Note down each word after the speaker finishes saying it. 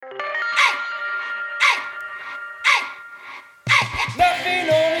Nothing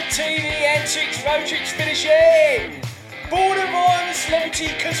on the TV, antics, road trips finishing. Bored of I'm a celebrity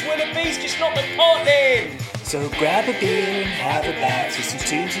cause Willoughby's just not the part then. So grab a beer and have a bath with some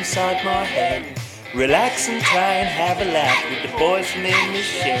tunes inside my head. Relax and try and have a laugh with the boys from in the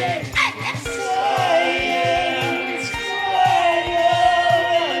shed. Science,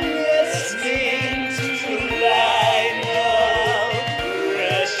 fire, listening to Lionel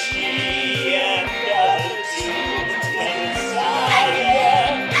Richie and other tunes in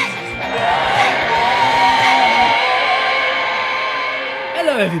science.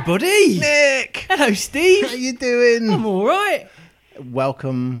 Hello, everybody. Nick! Hello, Steve. How you doing? I'm all right.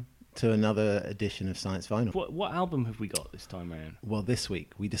 Welcome to another edition of Science Vinyl. What album have we got this time around? Well, this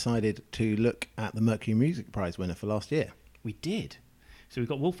week we decided to look at the Mercury Music Prize winner for last year, We did. So we've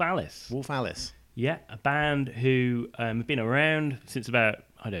got Wolf Alice. Wolf Alice. Yeah, a band who have been around since about,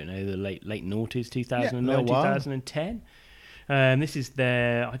 I don't know, the late noughties, 2009, little while. 2010. This is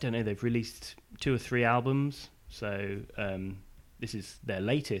their, I don't know, they've released 2 or 3 albums. So this is their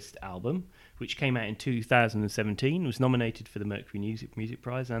latest album, which came out in 2017, was nominated for the Mercury Music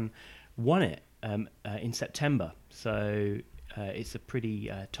Prize and won it in September. So it's a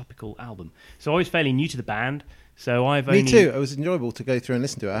pretty topical album. So I was fairly new to the band. So Me too. It was enjoyable to go through and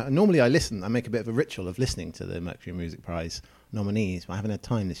listen to it. Normally I make a bit of a ritual of listening to the Mercury Music Prize nominees, but I haven't had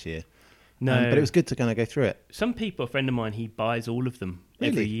time this year. No, But it was good to kind of go through it. Some people, a friend of mine, he buys all of them.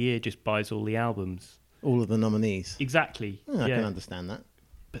 Really? Every year, just buys all the albums. All of the nominees. Exactly. I yeah. can understand that.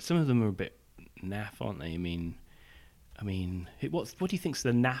 But some of them are a bit naff, aren't they? I mean, what do you think's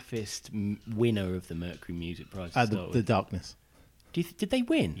the naffest winner of the Mercury Music Prize? to start The with? Darkness. Did they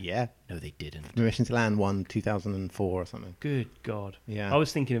win? Yeah. No, they didn't. Mission to Land won 2004 or something. Good God. Yeah. I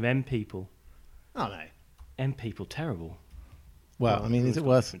was thinking of M People. Oh no. M People, terrible. Well, Well, I mean, it's is it got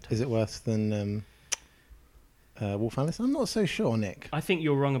worse? different Is it worse than Wolf Alice? I'm not so sure, Nick. I think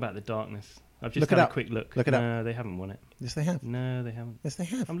you're wrong about the Darkness. I've just Look it done a up. quick look. Look it up. No, they haven't won it. Yes, they have. No, they haven't. Yes, they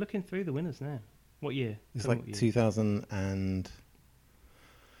have. I'm looking through the winners now. What year? It's Tell me like what year.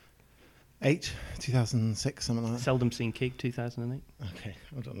 2008, 2006, something like that. Seldom Seen Kig, 2008. Okay,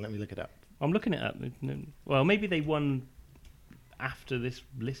 hold on, let me look it up. I'm looking it up. Well, maybe they won after this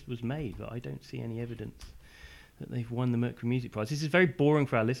list was made, but I don't see any evidence that they've won the Mercury Music Prize. This is very boring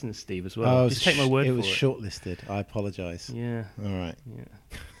for our listeners, Steve, as well. Just take my word for it. It was shortlisted. I apologise. Yeah, All right. yeah.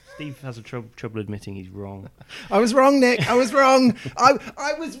 Steve has a trouble admitting he's wrong. I was wrong, Nick. I was wrong.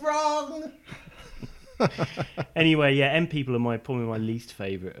 I was wrong. Anyway, yeah, M People are probably my least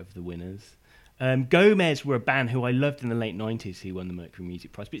favourite of the winners. Gomez were a band who I loved in the late 90s who won the Mercury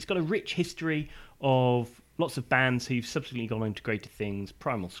Music Prize, but it's got a rich history of lots of bands who've subsequently gone on to greater things,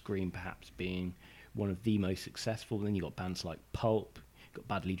 Primal Scream perhaps being one of the most successful. Then you've got bands like Pulp, you've got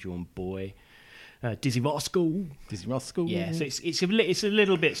Badly Drawn Boy, Dizzy Rascal. Dizzy Rascal. Yeah, so it's a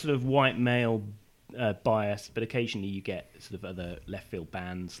little bit sort of white male bias, but occasionally you get sort of other left field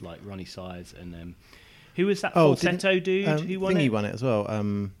bands like Ronnie Size and who was that falsetto dude who won Thingy it? won it as well.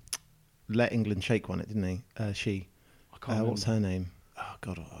 Let England Shake won it, didn't he? She. I can't remember. What's her name? Oh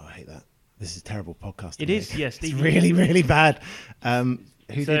God, I hate that. This is terrible podcasting. It is, Nick. yes. It's really, really bad.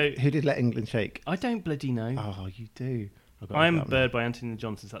 Who So- did Let England Shake? I don't bloody know. Oh, you do. I've got to I Am look a it up now. Bird by Anthony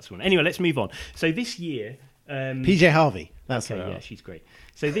Johnson's. That's the one. Anyway, let's move on. So this year, PJ Harvey. That's okay, what it yeah, was. she's great.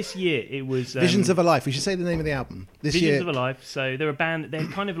 So this year it was Visions of a Life. We should say the name of the album. This Visions year. of a Life. So they're a band. They're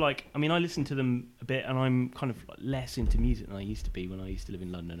kind of like. I mean, I listen to them a bit, and I'm kind of like less into music than I used to be when I used to live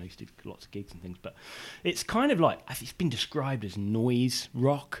in London. I used to do lots of gigs and things, but it's kind of like it's been described as noise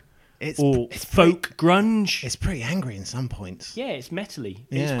rock It's folk grunge. It's pretty angry in some points. Yeah, it's metally.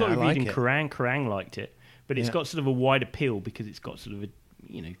 Yeah, It's got I a like reading it. Kerrang. Kerrang liked it, but it's Yeah. got sort of a wide appeal because it's got sort of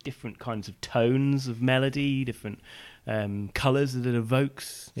different kinds of tones of melody, different colours that it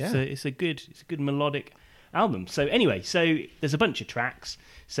evokes. Yeah. So it's a good melodic album. So anyway, so there's a bunch of tracks.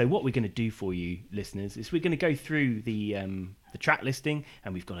 So what we're going to do for you listeners is we're going to go through the track listing,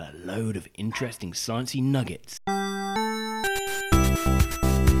 and we've got a load of interesting sciencey nuggets.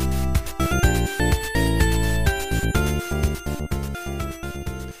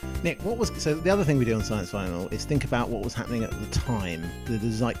 Nick, so the other thing we do on Science Vinyl is think about what was happening at the time, the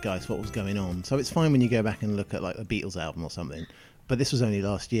zeitgeist, what was going on. So it's fine when you go back and look at like the Beatles album or something, but this was only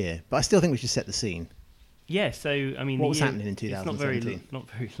last year. But I still think we should set the scene. Yeah. So I mean, What the was year- happening in It's not very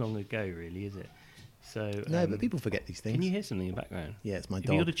 2017? long ago, really, is it? So No, but people forget these things. Can you hear something in the background? Yeah, it's my Have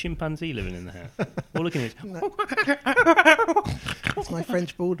you dog. got a chimpanzee living in the house? All looking at it. It's my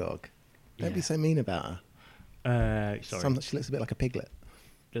French bulldog. Don't Yeah. be so mean about her. Sorry. She looks a bit like a piglet.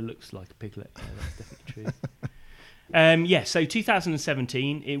 It looks like a piglet. Yeah, that's definitely true. So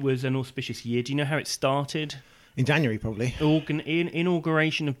 2017, it was an auspicious year. Do you know how it started? In January, probably.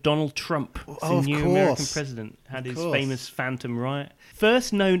 Inauguration of Donald Trump as the of new course. American president. Had his famous Phantom riot.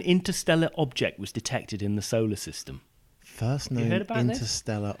 First known interstellar object was detected in the solar system. First You known heard about this?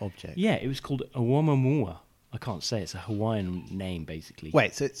 interstellar object. Yeah, it was called Oumuamua. I can't say. It's a Hawaiian name, basically.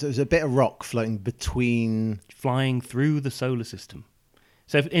 Wait, so there's a bit of rock floating between... Flying through the solar system.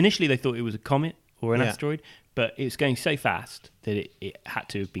 So initially they thought it was a comet or an asteroid, but it was going so fast that it had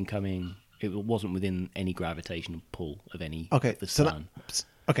to have been coming... It wasn't within any gravitational pull of any of the sun.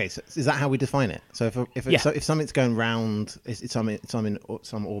 So is that how we define it? So if something's going round, it's in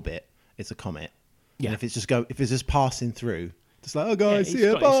some orbit, it's a comet. Yeah. And if it's just passing through, it's like, oh guys, see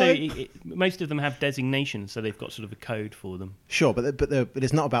you, bye. Most of them have designations, so they've got sort of a code for them. Sure, but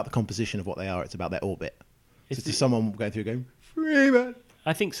it's not about the composition of what they are. It's about their orbit. It's just someone going through going, Freeman.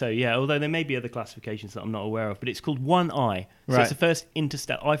 I think so, yeah. Although there may be other classifications that I'm not aware of, but it's called 1I. So Right. it's the first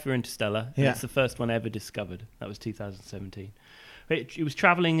I for interstellar, and Yeah. it's the first one ever discovered. That was 2017. It was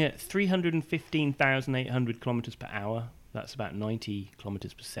travelling at 315,800 kilometres per hour. That's about 90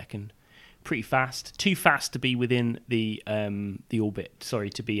 kilometres per second. Pretty fast. Too fast to be within the orbit. Sorry,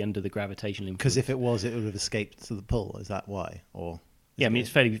 to be under the gravitational influence. Because if it was, it would have escaped to the pull. Is that why? Or yeah, I mean,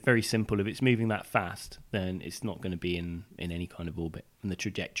 it's very simple. If it's moving that fast, then it's not going to be in any kind of orbit. And the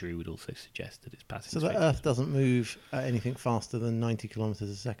trajectory would also suggest that it's passing so straight the to Earth doesn't move at anything faster than 90 kilometres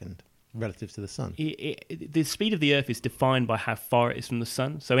a second relative to the Sun. the speed of the Earth is defined by how far it is from the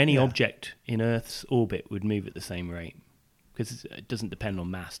Sun. So any object in Earth's orbit would move at the same rate. Because it doesn't depend on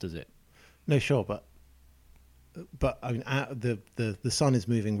mass, does it? No, sure, but I mean, the Sun is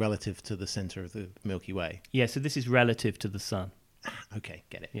moving relative to the centre of the Milky Way. Yeah, so this is relative to the Sun. Okay,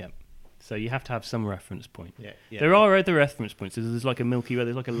 get it. Yeah. So you have to have some reference point. Yeah. There are other reference points. There's like a Milky Way.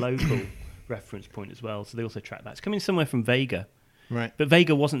 There's like a local reference point as well. So they also track that. It's coming somewhere from Vega. Right. But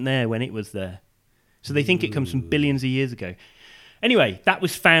Vega wasn't there when it was there. So they think it comes from billions of years ago. Anyway, that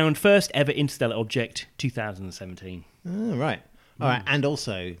was found, first ever interstellar object, 2017. Oh, right. All right. And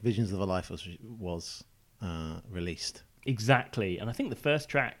also, Visions of a Life was released. Exactly. And I think the first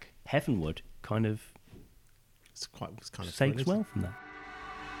track, Heavenward, kind of It's kind of segues well from that.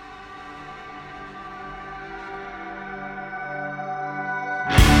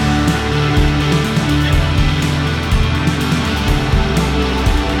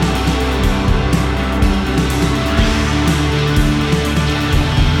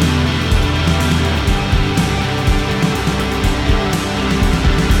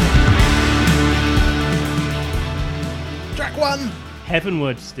 Track one.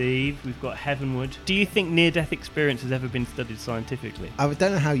 Heavenward, Steve. We've got Heavenward. Do you think near-death experience has ever been studied scientifically? I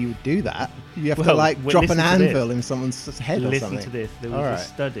don't know how you would do that. You have to Well, drop an listen to anvil this. in someone's head or Listen something. to this. There was All a right.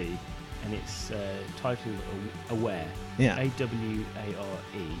 study, and it's titled AWARE. Yeah. AWARE.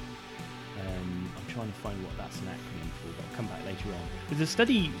 I'm trying to find what that's an acronym for, but I'll come back later on. There's a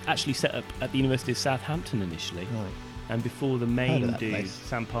study actually set up at the University of Southampton initially. Right. And before the Heard main of that dude, place.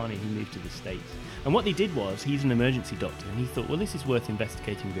 Sampani, he moved to the States. And what they did was, he's an emergency doctor, and he thought, well, this is worth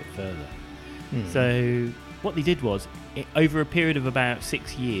investigating a bit further. So what they did was, over a period of about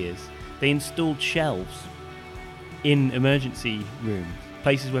 6 years, they installed shelves in emergency rooms,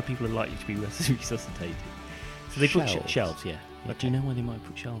 places where people are likely to be resuscitated. So they put Shelves? shelves, yeah. Do Okay. you know why they might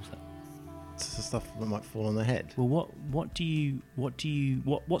put shelves up? It's the stuff that might fall on their head. Well,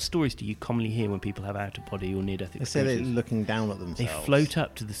 what stories do you commonly hear when people have out of body or near death They say they're experiences? looking down at They themselves. float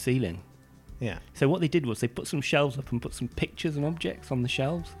up to the ceiling. Yeah. So what they did was they put some shelves up and put some pictures and objects on the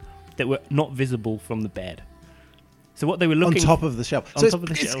shelves that were not visible from the bed. So what they were looking On top of the shelf. On So top of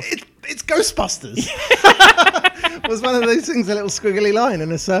the it's, shelf. It's Ghostbusters. Was one of those things a little squiggly line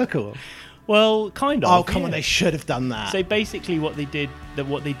in a circle? well, kind of. Oh, come on! yeah. They should have done that. So basically, what they did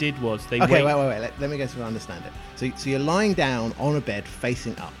was they Okay, wait. wait. Let me go so I understand it. So you're lying down on a bed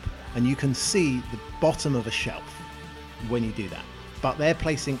facing up, and you can see the bottom of a shelf when you do that. But they're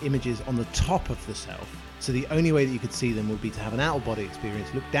placing images on the top of the shelf. So the only way that you could see them would be to have an out-of-body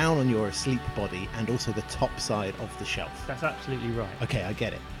experience, look down on your asleep body, and also the top side of the shelf. That's absolutely right. Okay, I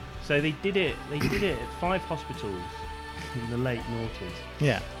get it. So they did it. They did it at 5 hospitals in the late noughties.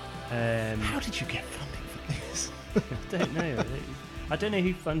 Yeah. Um, How did you get funding for this? I don't know. I don't know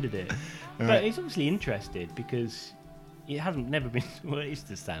who funded it, but Right. he's obviously interested because it hasn't never been. Well, it used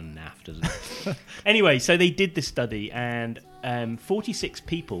to sound naff, doesn't it? Anyway, so they did this study, and 46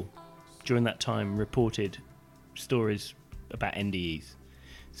 people during that time reported stories about NDEs.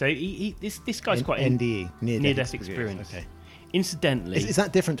 So this guy's quite NDE, near-death experience. Okay. Incidentally, Is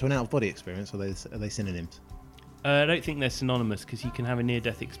that different to an out-of-body experience, or are they synonyms? I don't think they're synonymous because you can have a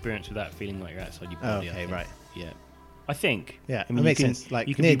near-death experience without feeling like you're outside your body. I Okay, think. right. Yeah. I think. Yeah, I mean, it makes you can, sense. Like,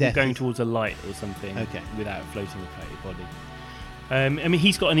 you can near be death going is- towards a light or something Okay. without floating apart your body. I mean,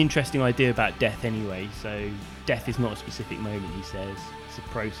 he's got an interesting idea about death anyway. So death is not a specific moment, he says. It's a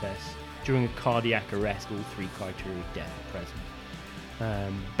process. During a cardiac arrest, all three criteria of death are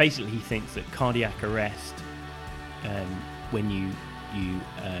present. Basically, he thinks that cardiac arrest, when you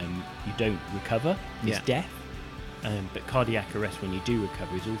don't recover, is Yeah. death. But cardiac arrest, when you do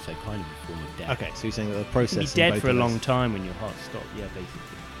recover, is also kind of a form of death. Okay, so you're saying that the You can process. be dead for a long time when your heart stops. Yeah, basically.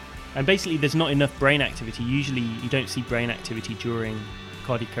 And basically, there's not enough brain activity. Usually, you don't see brain activity during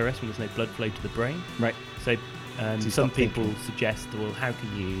cardiac arrest when there's no blood flow to the brain. Right. So, you some stop people thinking. suggest, well, how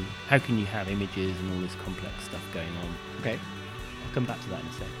can you have images and all this complex stuff going on? Okay. I'll come back to that in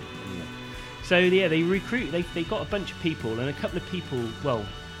a second. Anyway. So yeah, they recruit. They got a bunch of people, and a couple of people,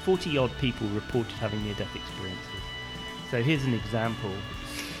 40 odd people reported having near-death experiences. So here's an example.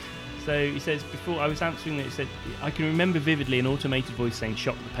 So he says, before I was answering it, it said, I can remember vividly an automated voice saying,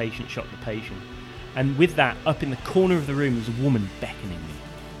 shock the patient, shock the patient. And with that, up in the corner of the room was a woman beckoning me.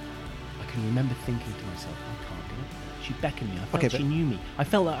 I can remember thinking to myself, I can't do it. She beckoned me. I felt she knew me. I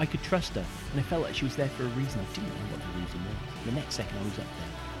felt that I could trust her. And I felt like she was there for a reason. I didn't know what the reason was. The next second I was up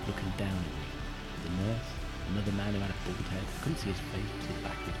there, looking down at me. The nurse, another man who had a bald head. I couldn't see his face, but the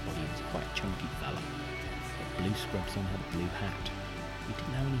back of his body. He was quite a chunky fella. Blue scrubs on, had a blue hat. He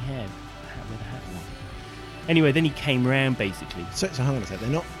didn't have any hair. Where the hat was. Anyway, then he came round basically. So hang on a sec.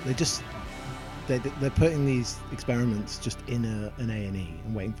 They're putting these experiments just in an A&E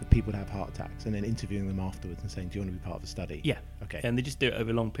and waiting for people to have heart attacks and then interviewing them afterwards and saying, do you want to be part of the study? Yeah. Okay. And they just do it over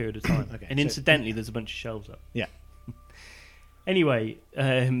a long period of time. Okay. And incidentally, there's a bunch of shelves up. Yeah. Anyway,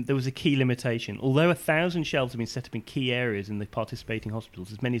 there was a key limitation. Although 1,000 shelves have been set up in key areas in the participating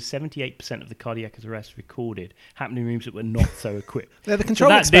hospitals, as many as 78% of the cardiac arrests recorded happened in rooms that were not so equipped. They're the control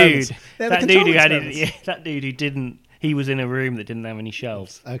that experiments. dude, They're the that control dude who had experiments. that dude who didn't, he was in a room that didn't have any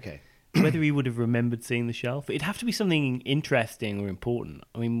shelves. Okay. Whether he would have remembered seeing the shelf, it'd have to be something interesting or important.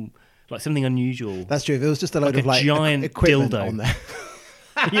 I mean, like something unusual. That's true. If it was just a load Like of a like giant equipment dildo. on there.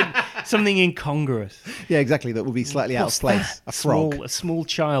 Something incongruous. Yeah, exactly. That would be slightly out What's of place. that? A frog. A small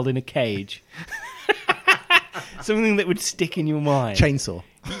child in a cage. Something that would stick in your mind. Chainsaw.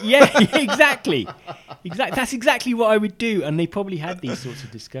 Yeah, exactly. That's exactly what I would do, and they probably had these sorts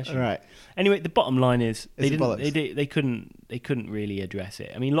of discussions. Right. Anyway, the bottom line is they It's didn't. They couldn't really address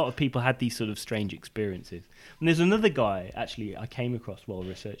it. I mean, a lot of people had these sort of strange experiences. And there's another guy actually I came across while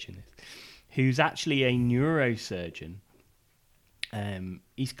researching this, who's actually a neurosurgeon.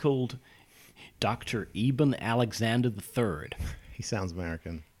 He's called Dr. Eben Alexander III. He sounds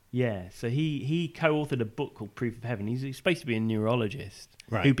American. Yeah, so he co-authored a book called Proof of Heaven. He's supposed to be a neurologist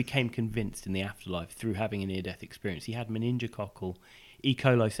Right. who became convinced in the afterlife through having a near-death experience. He had meningococcal E.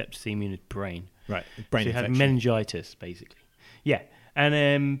 coli septicemia in his brain. Right. Brain So he had infection. meningitis, basically. Yeah,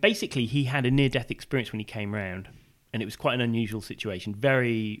 and basically he had a near-death experience when he came round, and it was quite an unusual situation.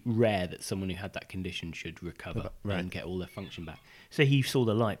 Very rare that someone who had that condition should recover Right. and get all their function back. So he saw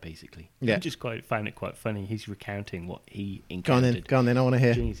the light, basically. Yeah. I just found it quite funny. He's recounting what he Go on encountered. then. I want to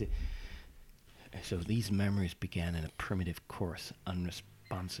hear. Jeez. So these memories began in a primitive, coarse,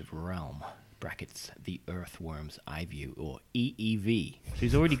 unresponsive realm. Brackets, the earthworm's eye view, or EEV. So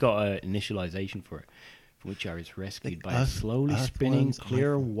he's already got an initialization for it, for which I was rescued by a slowly spinning, earthworm's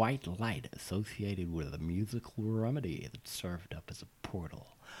clear white light associated with a musical remedy that served up as a portal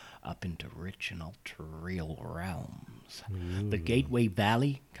up into rich and ultra-real realms. The Gateway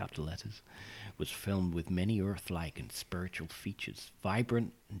Valley, capital letters, was filmed with many Earth-like and spiritual features,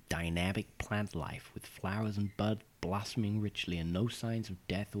 vibrant and dynamic plant life with flowers and buds blossoming richly and no signs of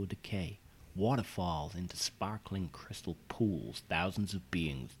death or decay. Waterfalls into sparkling crystal pools, thousands of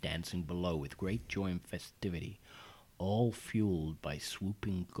beings dancing below with great joy and festivity, all fueled by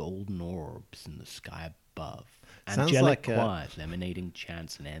swooping golden orbs in the sky above. Sounds Angelic like choirs emanating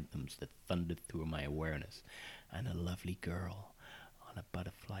chants and anthems that thundered through my awareness, and a lovely girl on a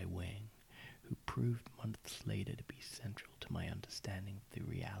butterfly wing who proved months later to be central to my understanding of the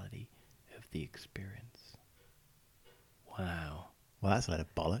reality of the experience. Wow. Well, that's a load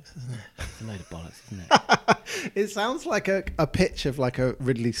of bollocks, isn't it? It's a load of bollocks, isn't it? It sounds like a pitch of like a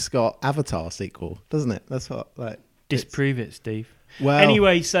Ridley Scott Avatar sequel, doesn't it? That's what like. Disprove it, Steve. Well,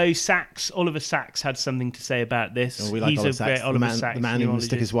 Anyway, so Oliver Sacks had something to say about this. we like He's Oliver Sacks, Oliver the Sacks, man who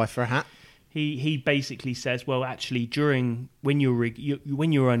mistook his neurologist. wife for a hat. He basically says, well, actually, when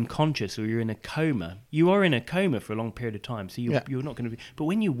you're unconscious or you're in a coma, you are in a coma for a long period of time, so you're not going to be. But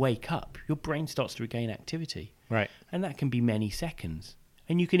when you wake up, your brain starts to regain activity, Right. and that can be many seconds,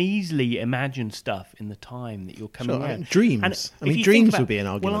 and you can easily imagine stuff in the time that you're coming Sure, around. dreams. And I if mean, you dreams think would be an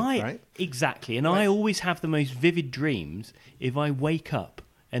argument, right? Exactly, and I always have the most vivid dreams if I wake up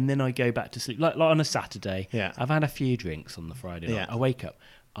and then I go back to sleep. Like on a Saturday, Yeah. I've had a few drinks on the Friday night. Yeah. I wake up,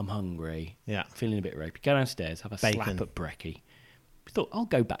 I'm hungry, Yeah. feeling a bit ropey. Go downstairs, have a Bacon. slap at brekkie. Thought I'll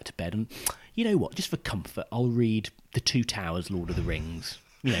go back to bed, and you know what? Just for comfort, I'll read The Two Towers, Lord of the Rings.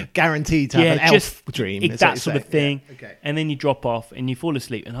 You know, Guaranteed to have an elf dream. is what that you're sort of saying. thing. Yeah, okay. And then you drop off and you fall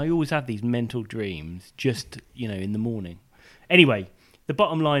asleep. And I always have these mental dreams just, in the morning. Anyway, the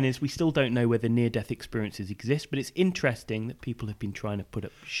bottom line is we still don't know whether near-death experiences exist, but it's interesting that people have been trying to put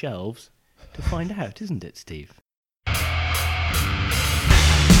up shelves to find out, isn't it, Steve?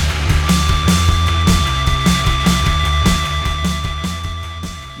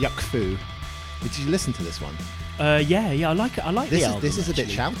 Yuck Fu. Did you listen to this one? Yeah, I like it. I like the album. This is a bit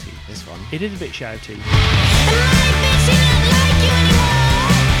actually. shouty, this one. It is a bit shouty.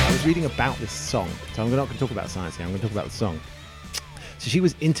 I was reading about this song, so I'm not going to talk about science here. I'm going to talk about the song. So she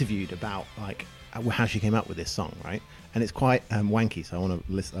was interviewed about how she came up with this song, right? And it's quite wanky. So I want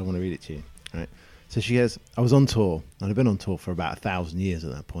to read it to you, right? So she goes, "I was on tour, and I've been on tour for about 1,000 years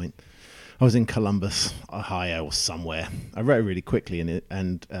at that point. I was in Columbus, Ohio, or somewhere. I wrote it really quickly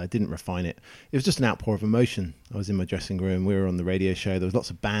and didn't refine it. It was just an outpour of emotion. I was in my dressing room. We were on the radio show. There was lots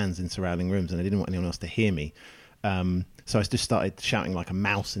of bands in surrounding rooms, and I didn't want anyone else to hear me. So I just started shouting like a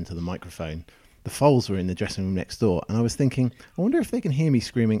mouse into the microphone. The Foals were in the dressing room next door, and I was thinking, I wonder if they can hear me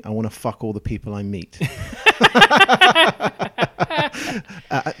screaming, 'I want to fuck all the people I meet.'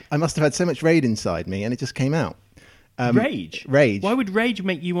 I must have had so much rage inside me, and it just came out. Rage? Rage. Why would rage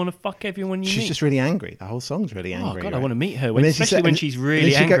make you want to fuck everyone you meet? She's just really angry. The whole song's really Oh, angry. God, I right? want to meet her, And then she especially said- when she's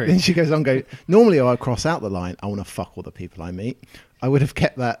really and angry. Then she goes on, normally I cross out the line, 'I want to fuck all the people I meet.' I would have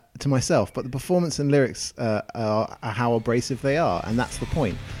kept that to myself, but the performance and lyrics are how abrasive they are, and that's the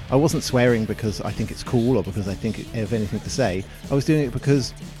point. I wasn't swearing because I think it's cool or because I think I have anything to say. I was doing it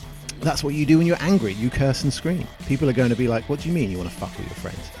because that's what you do when you're angry. You curse and scream. People are going to be like, "What do you mean you want to fuck all your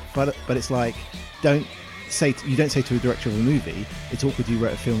friends?" But it's like, you don't say to a director of a movie, "It's awkward you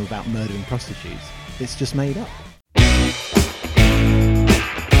wrote a film about murdering prostitutes." It's just made up.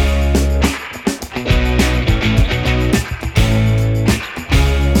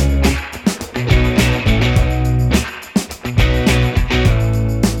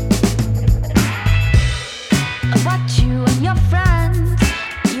 What you and your friends,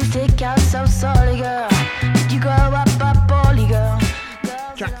 you stick out so sorry, girl. Did you grow up a poorly girl?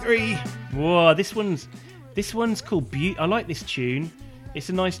 Track 3. Whoa, this one's called I like this tune. It's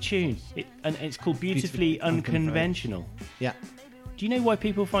a nice tune. And it's called Beautifully Unconventional. Yeah. Do you know why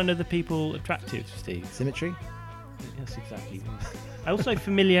people find other people attractive, Steve? Symmetry. That's exactly right. Also,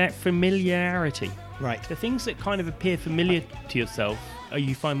 familiarity. Right. The things that kind of appear familiar to yourself,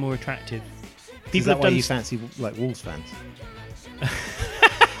 you find more attractive. Is that why you fancy like Wolves fans?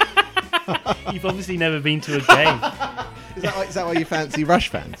 You've obviously never been to a game. Is that why you fancy Rush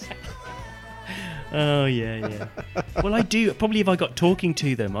fans? Oh, yeah. Well, I do. Probably if I got talking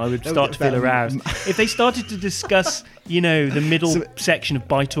to them, I would No, start to feel that- aroused. If they started to discuss, the middle section of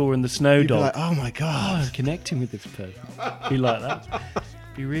Baitor and the Snow You'd be Dog. like, oh my Oh, god. I'm connecting with this person. Be like that.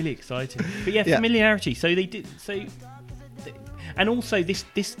 Be really exciting. But yeah, Yeah. familiarity. So they did. And also this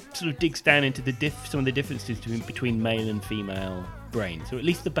sort of digs down into some of the differences between male and female brain. So at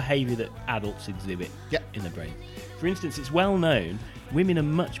least the behaviour that adults exhibit in the brain. For instance, it's well known women are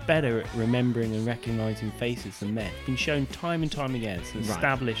much better at remembering and recognising faces than men. It's been shown time and time again. It's an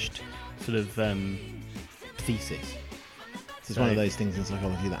established sort of thesis. It's one of those things in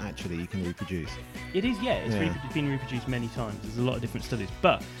psychology that actually you can reproduce. It is, yeah. It's been reproduced many times. There's a lot of different studies,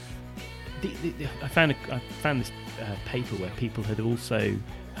 but I found this paper where people had also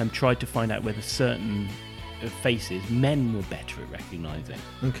tried to find out whether certain faces men were better at recognising.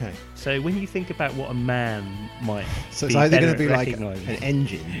 Okay. So when you think about what a man might, So be it's either going better to be at like recognising. an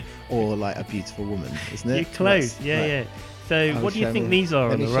engine or like a beautiful woman, isn't it? You're close, That's- yeah, right. yeah. So Oh, what do you show think me. these are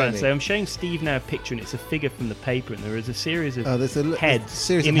Let on me the show right? me. So I'm showing Steve now a picture, and it's a figure from the paper, and there is a series of There's a heads,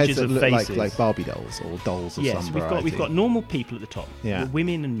 series of images heads that of look faces. like Barbie dolls or dolls of Yes, some we've variety. got normal people at the top, Yeah.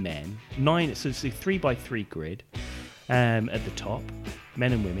 women and men. 9, so it's a 3x3 grid at the top,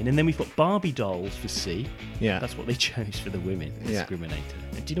 men and women, and then we've got Barbie dolls for C. Yeah. That's what they chose for the women. Yeah.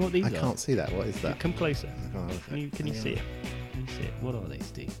 Discriminator. And do you know what these I are? can't see that. What is that? Come closer. I can't have a Can you look. see it? Can you see it? What are they,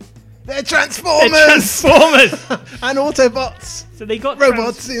 Steve? They're Transformers! Transformers! And Autobots! So they got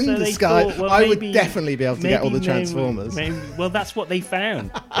Robots in so the they sky. thought, well, I would maybe- definitely be able to get all the maybe they were- Transformers. well, that's what they found.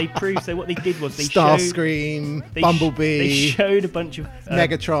 They proved. So what they did was they Starscream, showed, Bumblebee, They showed a bunch of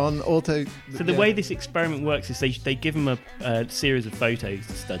Megatron, Auto... So the way this experiment works is they give them a series of photos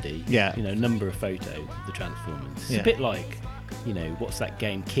to study. Yeah. You know, number of photos of the Transformers. It's Yeah. a bit like, you know, what's that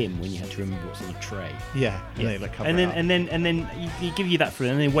game Kim when you had to remember what's on the tray. Yeah. Yeah. They, like, cover And it then up. and then you give you that for,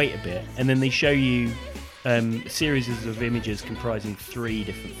 and then they wait a bit, and then they show you series of images comprising 3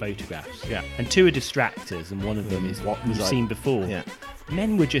 different photographs. Yeah. And 2 are distractors, and one of them is what what we've was seen before. Yeah.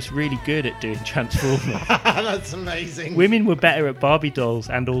 Men were just really good at doing Transformers. That's amazing. Women were better at Barbie dolls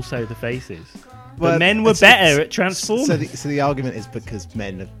and also the faces. Well, But men were it's- better it's- at Transformers. So the argument is because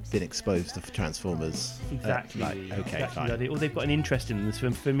men have been exposed to Transformers. Exactly. Okay, exactly fine. that. Or they've got an interest in them. There's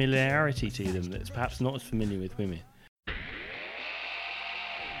some familiarity to them that's perhaps not as familiar with women.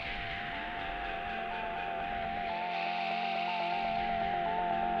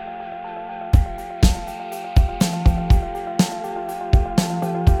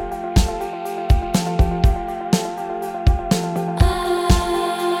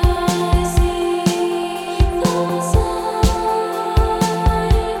 I see the signs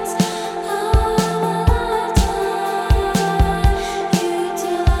of a lifetime, you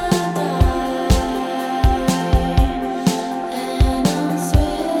till I die, and I'm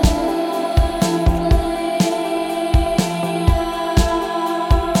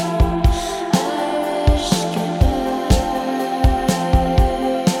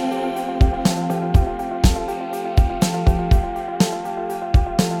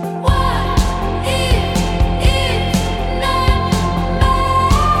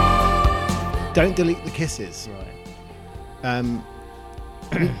Don't delete the kisses. Right.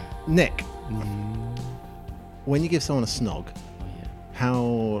 Nick, when you give someone a snog, Oh, yeah. how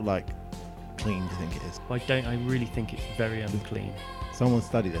like clean do you think it is? I really think it's very unclean. Someone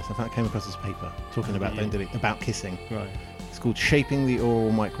studied this. I came across this paper talking about Yeah. don't delete about kissing. Right. It's called Shaping the Oral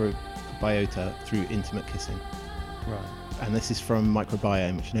Microbiota Through Intimate Kissing. Right. And this is from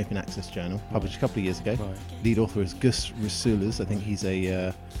Microbiome, which is an open access journal, published a couple of years ago. Right. Lead author is Gus Rasulas. I think he's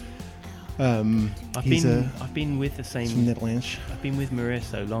a. I've been with the he's from same. Netherlands. I've been with Maria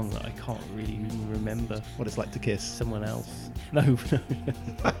so long that I can't really even remember What it's like to kiss. someone else. No, no, we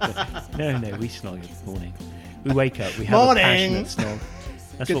snog every morning. We wake up, we have Morning. a passionate snog.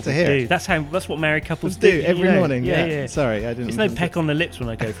 That's Good what to we hear. do. That's what married couples Do every you know. morning. Yeah. Yeah. Sorry, I didn't. It's no peck on the lips when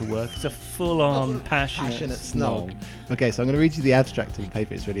I go for work. It's a full-on passionate snog. Okay, so I'm going to read you the abstract of the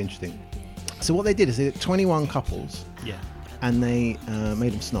paper. It's really interesting. So what they did is they did 21 couples Yeah. and they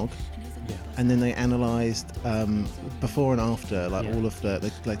made them snog. Yeah. And then they analysed before and after, like Yeah. all of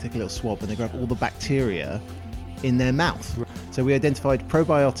they take a little swab and they grab all the bacteria in their mouth. So we identified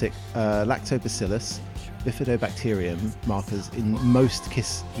probiotic lactobacillus, bifidobacterium markers in most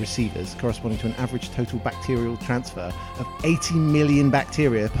kiss receivers, corresponding to an average total bacterial transfer of 80 million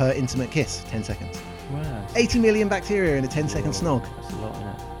bacteria per intimate kiss, 10 seconds. Wow. 80 million bacteria in a 10-second snog. That's a lot, isn't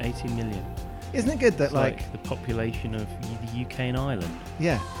it? 80 million. Isn't it good that It's like the population of the UK and Ireland.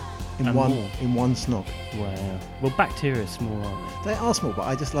 yeah, in And one more. snog. Wow. Well, bacteria are small, aren't They are small, but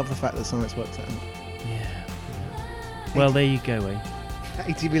I just love the fact that science works out. they? Yeah. Well, there you go, eh?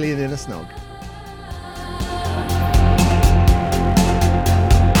 80 million in a snog.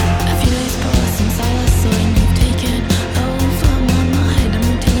 I feel it's past since I last saw you. You've taken over my mind.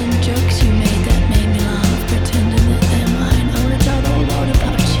 I'm telling jokes you made that made me laugh, pretending that they're mine. I wanna tell the whole world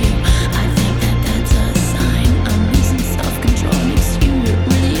about you. I think that that's a sign. I'm losing self-control next to you. It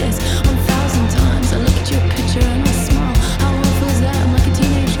really is. 1,000 times I look at your picture and I smile. How awful is that? I'm like a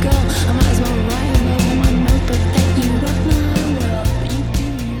teenage girl. I might as well write all over my notebook that you rock my world. But you do,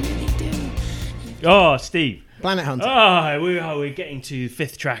 you really do. Oh, Steve. Planet Hunter. We're getting to the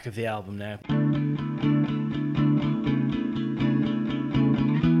 5th track of the album now.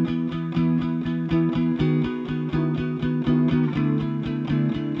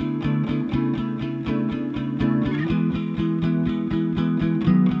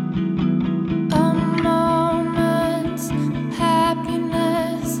 A moment's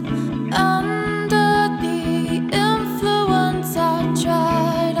happiness under the influence. I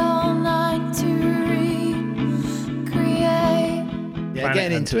tried all night to recreate. Yeah, Planet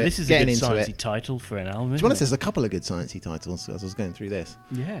getting into Hunter. it. This is getting a good into sciencey it. title for an album. To be Isn't honest, it? there's a couple of good sciencey titles as I was going through this.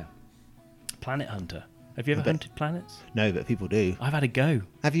 Yeah. Planet Hunter. Have you ever bet. hunted planets? No, but people do. I've had a go.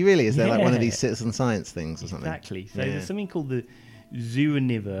 Have you really? Is there like one of Yeah. these citizen science things or something? Exactly. So Yeah. there's something called the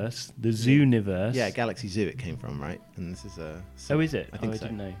Zooniverse. The Zooniverse. Yeah, Galaxy Zoo it came from, right? And this is a. Oh, is it? I think I so.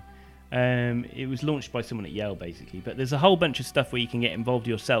 didn't know. It was launched by someone at Yale, basically. But there's a whole bunch of stuff where you can get involved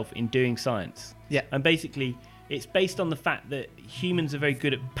yourself in doing science. Yeah. And basically, it's based on the fact that humans are very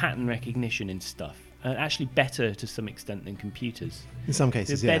good at pattern recognition in stuff. Actually better to some extent than computers. In some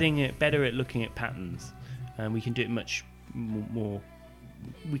cases, They're better at looking at patterns. And we can do it much more...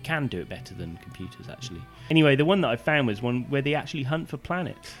 We can do it better than computers, actually. Anyway, the one that I found was one where they actually hunt for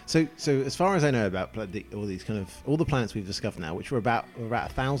planets. So as far as I know about all these all the planets we've discovered now, which were about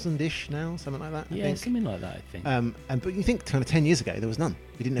 1,000-ish now, something like that. I think. Something like that, I think. But you think kind of 10 years ago there was none.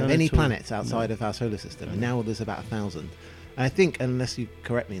 We didn't have None any at all. planets outside of our solar system, and now there's about 1,000. And I think, unless you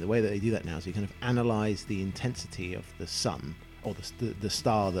correct me, the way that they do that now is you kind of analyze the intensity of the sun or the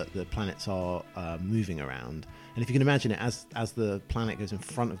star that the planets are moving around. And if you can imagine it, as the planet goes in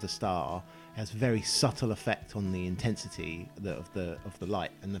front of the star, it has a very subtle effect on the intensity of the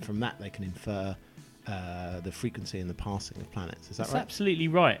light, and then from that they can infer the frequency and the passing of planets. Is that That's right? absolutely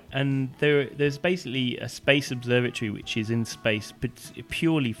right. And there's basically a space observatory which is in space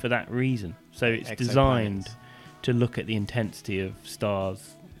purely for that reason. So it's Exoplanets. designed to look at the intensity of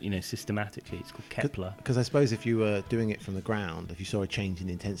stars, systematically. It's called Kepler. Because I suppose if you were doing it from the ground, if you saw a change in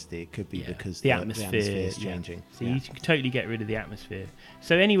intensity, it could be because the atmosphere is yeah. changing. So Yeah. you can totally get rid of the atmosphere.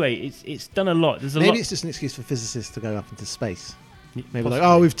 So anyway, it's done a lot. There's a Maybe lot. it's just an excuse for physicists to go up into space. Maybe Possibly. like,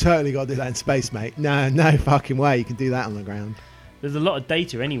 oh, we've totally got to do that in space, mate. No fucking way. You can do that on the ground. There's a lot of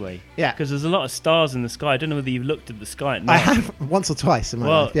data anyway. Yeah. Because there's a lot of stars in the sky. I don't know whether you've looked at the sky at night. I have once or twice in my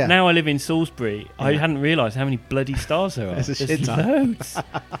Well, life. Yeah. now I live in Salisbury. I Yeah. hadn't realised how many bloody stars there are. There's a shit ton. loads. So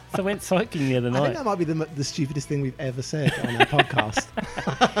I went cycling the other I night. think that might be the stupidest thing we've ever said on our podcast.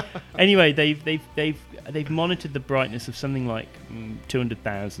 Anyway, they've monitored the brightness of something like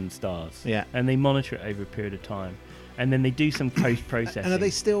 200,000 stars. Yeah. And they monitor it over a period of time, and then they do some post processing. And are they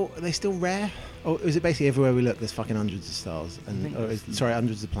still rare? Or is it basically everywhere we look, there's fucking hundreds of stars? think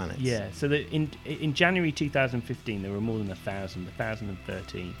Hundreds of planets. Yeah. So that in January 2015 there were more than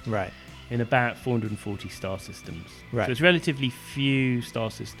 1,013 Right. in about 440 star systems. Right. So it's relatively few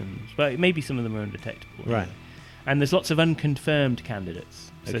star systems, but maybe some of them are undetectable. Right. And there's lots of unconfirmed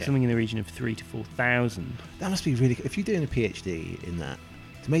candidates. So Okay. something in the region of 3,000 to 4,000. That must be really cool. If you're doing a PhD in that,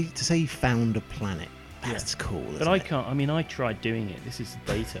 to say you found a planet, that's cool. But isn't I it? can't. I mean, I tried doing it. This is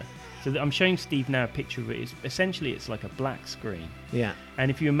the data. So I'm showing Steve now a picture of it. Essentially, it's like a black screen. Yeah.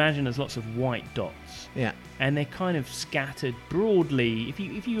 And if you imagine there's lots of white dots, Yeah. and they're kind of scattered broadly. If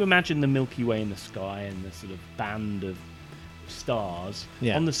you imagine the Milky Way in the sky and the sort of band of stars,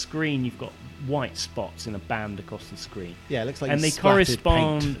 Yeah. on the screen you've got white spots in a band across the screen. Yeah. It looks like And you they splattered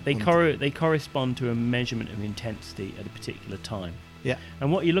correspond. paint They onto- they correspond to a measurement of intensity at a particular time. Yeah.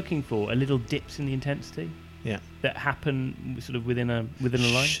 And what you're looking for are little dips in the intensity Yeah. that happen sort of within a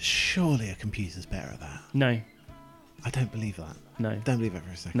line. Surely a computer's better at that. No, I don't believe that. no, Don't believe it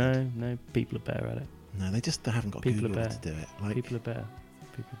for a second. no. People are better at it. No, they just haven't got People are Google better. to do it. Like, People are better.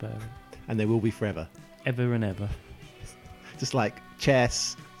 People are better. and they will be forever. Ever and ever. Just like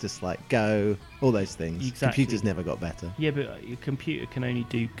chess, just like Go, all those things. Exactly. Computers never got better. Yeah, but your computer can only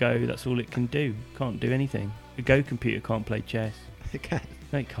do Go. That's all it can do. Can't do anything. A Go computer can't play chess. It can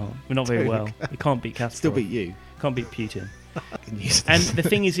No, it can't. Well, not very Totally well. It can't beat Kasparov. still beat you. Can't beat Putin. Fucking useless. And the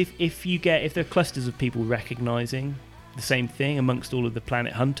thing is, if there are clusters of people recognising the same thing amongst all of the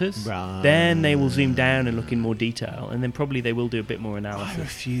planet hunters, then they will zoom down and look in more detail, and then probably they will do a bit more I analysis.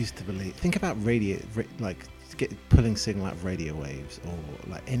 refuse to believe. Think about pulling signal out of radio waves or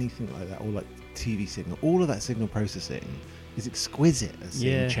like anything like that, or like TV signal. All of that signal processing is exquisite at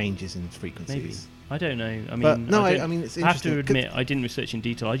seeing Yeah. changes in frequencies. Maybe. I don't know. I mean, But no, don't- I mean it's I have to interesting. admit, I didn't research in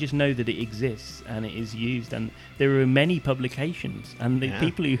detail. I just know that it exists and it is used, and there are many publications. And the Yeah.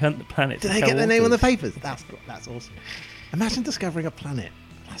 people who hunt the planets. Did are they get their name on the co-authors. papers? That's awesome. Imagine discovering a planet.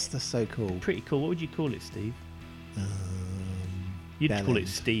 That's just so cool. Pretty cool. What would you call it, Steve? Um, You'd call it Bellend.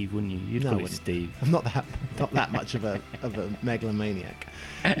 Steve, wouldn't you? You'd No, I call it wouldn't. Steve. I'm not that much of a megalomaniac.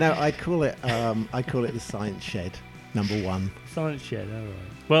 No, I'd call it the Science Shed #1. Science Shed. All right.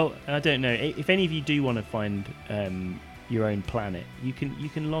 Well, I don't know. If any of you do want to find your own planet, you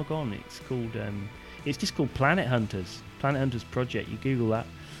can log on. It's called. It's just called Planet Hunters. Planet Hunters Project. You Google that.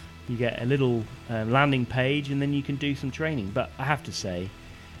 You get a little landing page, and then you can do some training. But I have to say,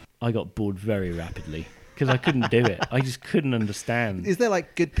 I got bored very rapidly because I couldn't do it. I just couldn't understand. Is there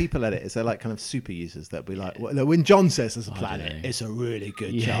like good people at it? Is there like kind of super users that be like, well, when John says there's a I planet, don't know. it's a really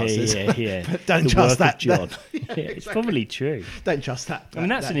good Yeah, chance. yeah. But don't The trust work of that. John. Yeah, Yeah, it's exactly. probably true. Don't trust that. I mean,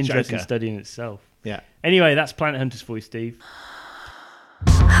 that's that an interesting joker. study in itself. Yeah. Anyway, that's Planet Hunters for you, Steve.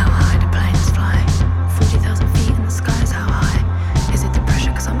 How high do planes fly? 40,000 feet in the sky is how high. Is it the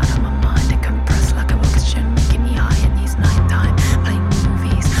pressure? Cause I'm out of my mind. It compressed like a rocket ship, making me high in these nighttime. Playing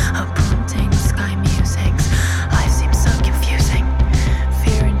movies,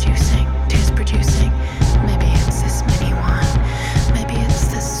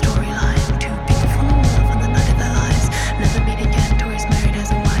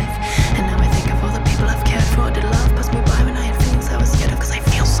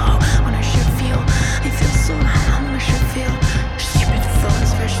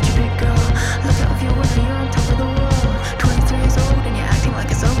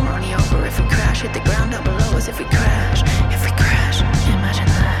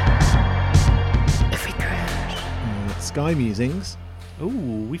 Sky musings. Oh,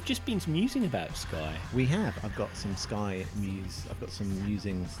 we've just been musing about Sky. We have. I've got some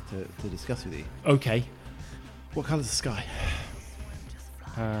musings to discuss with you. Okay. What colour's the sky?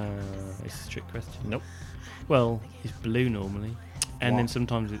 It's a trick question. Nope. Well, it's blue normally, and What? then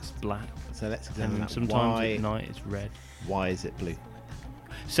sometimes it's black, So let's examine and that. sometimes at night it's red. Why is it blue?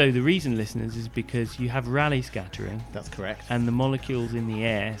 So the reason, listeners, is because you have Rayleigh scattering, That's correct. and the molecules in the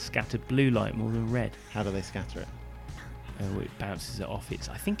air scatter blue light more than red. How do they scatter it? It bounces it off.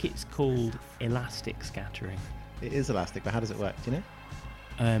 I think it's called elastic scattering. It is elastic, but how does it work? Do you know?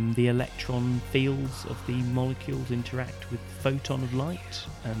 The electron fields of the molecules interact with the photon of light,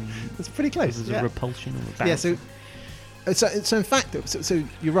 and That's pretty close. there's yeah. a repulsion or a bounce. Yeah, so in fact, so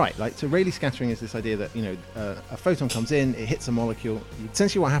you're right. Like, so Rayleigh scattering is this idea that a photon comes in, it hits a molecule.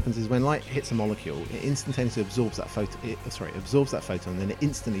 Essentially, what happens is when light hits a molecule, it instantaneously absorbs that photon. Absorbs that photon, and then it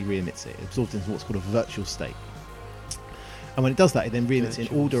instantly re-emits it. It absorbs into what's called a virtual state. And when it does that, it then re-emits in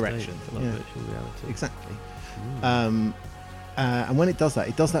all Virtual directions. state, like Yeah, virtual reality. exactly. And when it does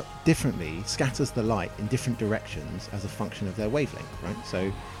that differently, scatters the light in different directions as a function of their wavelength, right?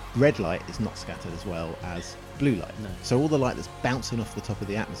 So red light is not scattered as well as blue light. No. So all the light that's bouncing off the top of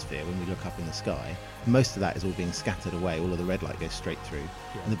the atmosphere when we look up in the sky, most of that is all being scattered away. All of the red light goes straight through,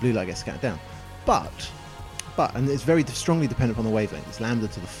 and the blue light gets scattered down. But, and it's very strongly dependent on the wavelength. It's lambda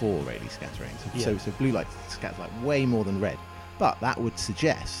to the 4 Rayleigh scattering. So blue light scatters like way more than red. But that would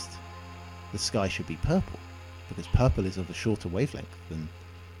suggest the sky should be purple, because purple is of a shorter wavelength than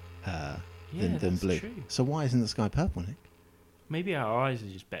that's blue. true. So why isn't the sky purple, Nick? Maybe our eyes are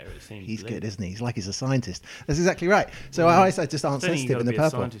just better at seeing He's blue. good, isn't he? He's like he's a scientist. That's exactly right. So our eyes just aren't I don't think sensitive in you've the got to be a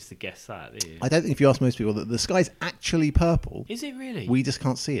purple. scientist to guess that, do you? I don't think if you ask most people that the sky's actually purple, Is it really? we just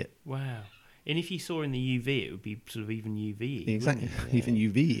can't see it. Wow. And if you saw in the UV, it would be sort of even UV. Exactly. wouldn't it? Even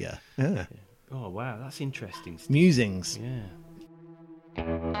UV. Yeah. Oh, wow. That's interesting. Steve. Musings. Yeah.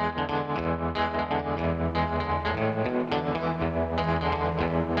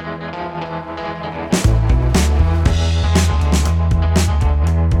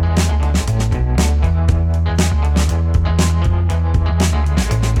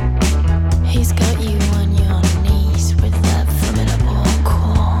 He's got you on your knees with that formidable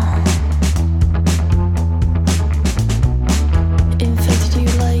call. Infected you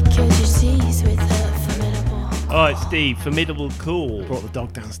like a disease with that formidable call. All right, Steve. Formidable call. Brought the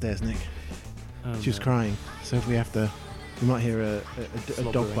dog downstairs, Nick. Oh, She was no. crying. So if we have to, we might hear a dog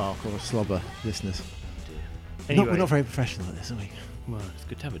Slobbering. bark or a slobber, listeners. Anyway, We're not very professional at this, are we? well, it's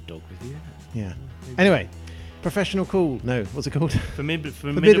good to have a dog with you. Yeah. Anyway, professional cool. No, what's it called?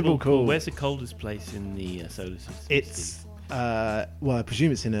 Formidable call. call. Where's the coldest place in the solar system? It's well, I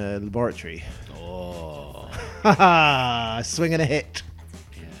presume it's in a laboratory. Steve? Oh. Ha swinging a hit.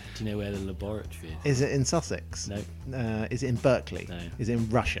 Yeah. Do you know where the laboratory is? Is it in Sussex? No. Is it in Berkeley? No. Is it in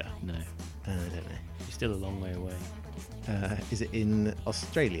Russia? No. I don't know. You're still a long way away. Is it in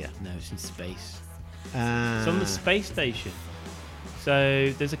Australia? No, it's in space. It's on the space station.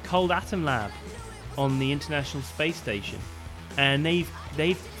 So there's a cold atom lab on the International Space Station, and they've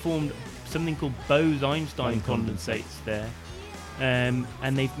formed something called Bose-Einstein condensates there, and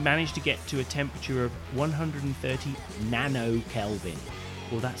they've managed to get to a temperature of 130 nanokelvin,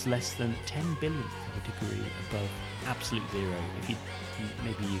 or that's less than 10 billionth of a degree above absolute zero. If you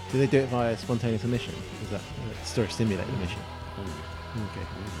maybe you Do they do it via spontaneous emission? Is that stimulated emission? Okay.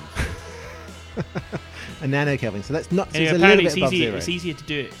 A nanokelvin. So that's not. So Anyway, it's a little apparently bit above zero. it's easier to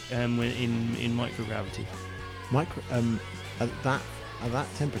do it when in microgravity. At that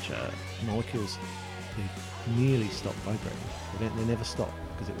temperature, molecules they nearly stop vibrating. They never stop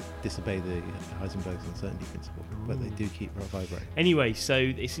because it would disobey the Heisenberg's uncertainty principle, but they do keep vibrating. Anyway, so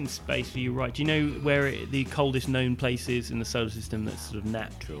it's in space. So you're right. Do you know where the coldest known place is in the solar system that's sort of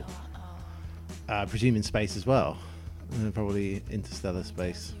natural? I presume in space as well. Probably interstellar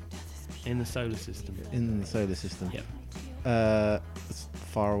space In the solar system. in the solar system. Yep. As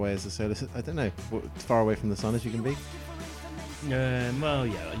far away as the solar system. I don't know. As far away from the sun as you can be. Well,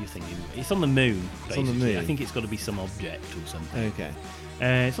 yeah, you're thinking it's on the moon. It's on the basically. I moon. think it's got to be some object or something. Okay.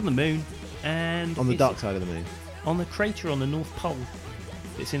 It's on the moon, and On the it's dark side of the moon. on the crater on the North Pole.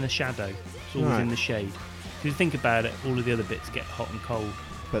 It's in the shadow. It's always Right. in the shade. If you think about it, all of the other bits get hot and cold.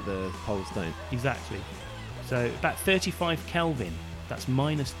 But the poles don't. Exactly. So about 35 Kelvin. That's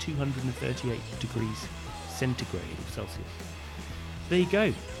minus 238 degrees centigrade or Celsius. There you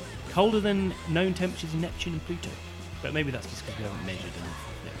go. Colder than known temperatures in Neptune and Pluto. But maybe that's just because we haven't measured enough.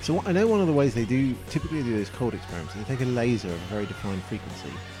 Neptune. So I know one of the ways they typically do those cold experiments, they take a laser of a very defined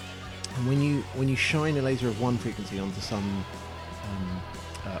frequency, and when you shine a laser of one frequency onto some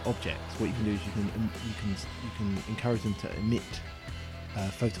objects, what you can do is you can encourage them to emit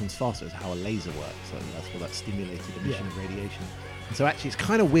photons faster. Is how a laser works. So that's called that stimulated emission of radiation. And so actually, it's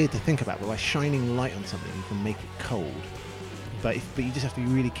kind of weird to think about, but by shining light on something, you can make it cold. But you just have to be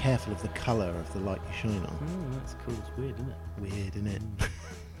really careful of the colour of the light you shine on. Oh, that's cool. It's weird, isn't it? Weird, isn't it?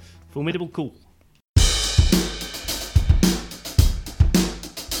 Formidable cool.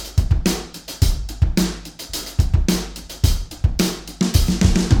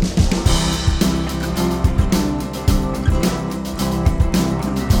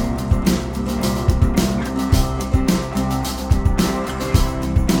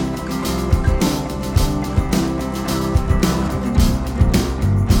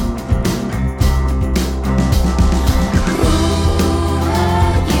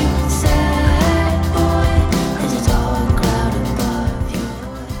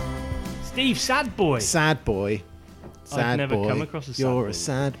 Sad boy. Sad boy. Sad I've never boy. come across a sad You're boy. a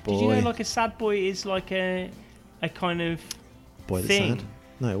sad boy. Did you know, like, a sad boy is like a kind of boy that's thing? sad?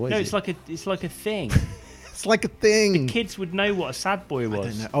 No, what No, is it's like a thing. It's like a thing. Kids would know what a sad boy was. I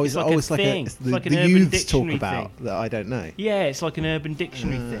don't know. Oh, it's it's like a thing. it's It's like an the urban youths talk dictionary about thing. that I don't know. Yeah, it's like an urban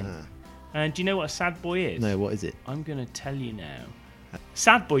dictionary Ah. thing. And do you know what a sad boy is? No, what is it? I'm going to tell you now.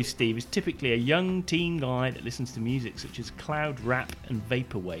 Sad boy Steve is typically a young teen guy that listens to music such as cloud rap and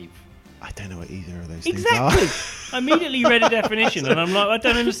vaporwave. I don't know what either of those Exactly. things I immediately read a definition and I'm like, I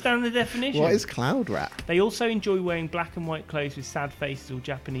don't understand the are. definition. What is cloud rap? They also enjoy wearing black and white clothes with sad faces or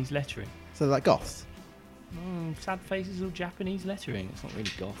Japanese lettering. So like goths? Sad faces or Japanese lettering. It's not really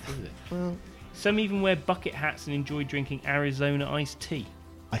goth, is it? Well, Some even wear bucket hats and enjoy drinking Arizona iced tea.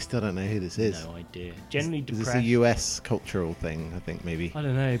 I still don't know who this is. No idea. Generally Is depressed. this a US cultural thing, I think, maybe? I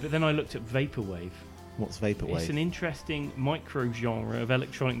don't know, but then I looked at vaporwave. What's vaporwave? It's an interesting micro-genre of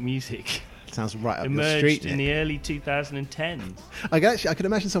electronic music. Sounds right up your Emerged street, in Nick. the early 2010s. I can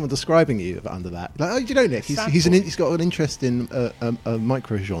imagine someone describing you under that. Like, oh, do you know, Nick? Sad He's boy. He's got an interest in a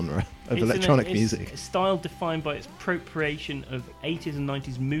micro-genre of electronic music. It's a style defined by its appropriation of 80s and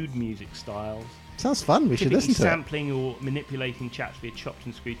 90s mood music styles. Sounds fun. We should Typically listen to it. sampling or manipulating chaps via chopped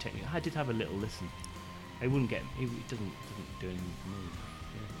and screwed technique. I did have a little listen. It wouldn't get. It doesn't do anything for me.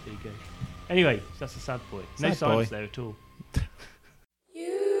 Yeah, there you go. Anyway, that's a sad boy. No Sad science boy. there at all.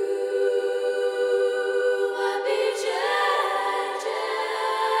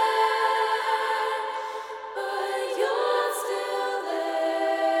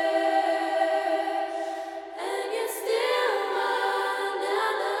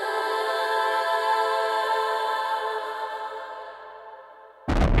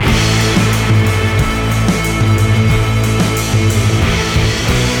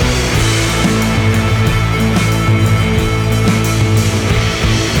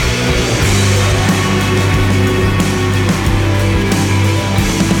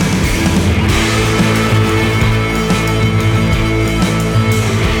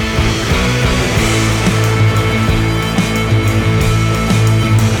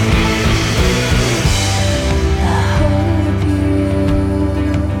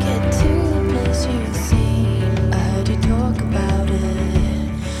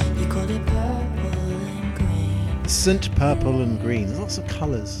 Scent, purple and green. There's lots of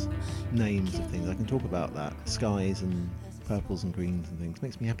colours, names of things. I can talk about that. Skies and purples and greens and things.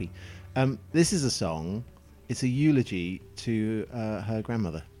 Makes me happy. This is a song. It's a eulogy to her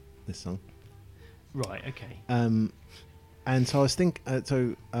grandmother, this song. Right. Okay. And so I was so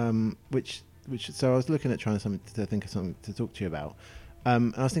I was looking at trying to think of something to talk to you about.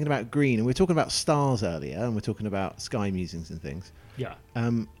 And I was thinking about green, and we were talking about stars earlier, and we're talking about sky musings and things. Yeah.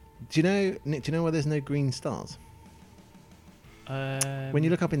 Do you know, Nick? Do you know why there's no green stars? When you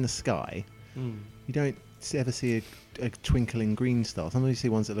look up in the sky, you don't ever see a twinkling green star. Sometimes you see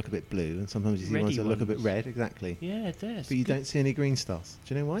ones that look a bit blue, and sometimes you see Reddy ones that look a bit ones. red. Exactly. Yeah, there's. But you don't see any green stars.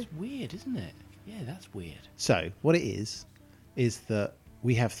 Do you know why? It's weird, isn't it? Yeah, that's weird. So what it is that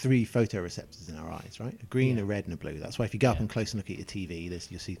we have three photoreceptors in our eyes, right? A green, Yeah. a red, and a blue. That's why if you go up Yeah. and close and look at your TV,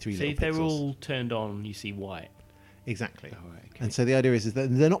 you'll see three So little if they're pixels. all turned on, you see white. Exactly. Oh, right, okay. And so the idea is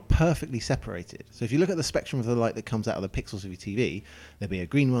that they're not perfectly separated. So if you look at the spectrum of the light that comes out of the pixels of your TV, there'll be a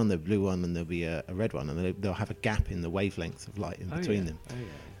green one, there'll be a blue one, and there'll be a red one, and they'll have a gap in the wavelength of light in between them. Oh, yeah.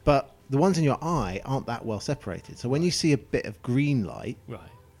 But the ones in your eye aren't that well separated. So when you see a bit of green light, Right.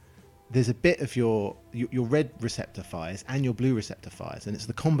 there's a bit of your red receptor fires and your blue receptor fires, and it's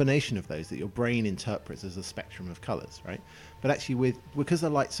the combination of those that your brain interprets as a spectrum of colours, right? But actually, because the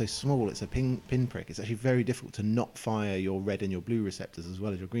light's so small, it's a pinprick. It's actually very difficult to not fire your red and your blue receptors as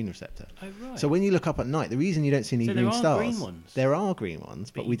well as your green receptor. Oh, right. So when you look up at night, the reason you don't see any So green there are stars, green ones? there are green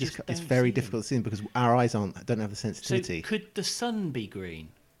ones, but But we you just just it's don't very see difficult to see them because our eyes don't have the So sensitivity. could the sun be green?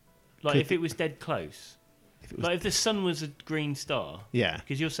 Like Could if it was dead close? If it was- Like if the sun was a green star? Yeah.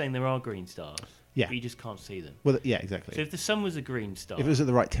 Because you're saying there are green stars. Yeah. But you just can't see them. Well, yeah, exactly. So if the sun was a green star, If it was at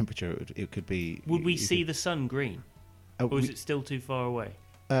the right temperature, it could be. would we you see could- the sun green? Oh, Or is we- it still too far away?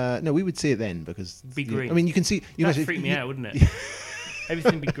 No, we would see it then because Be green. I mean, you can see. That'd freak me out, wouldn't it?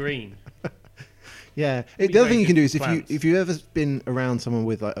 Everything would be green. Yeah. be The other very thing you can do is good plants. if you've ever been around someone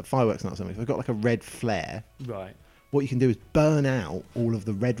with like a fireworks night or something, if they've got like a red flare, Right. what you can do is burn out all of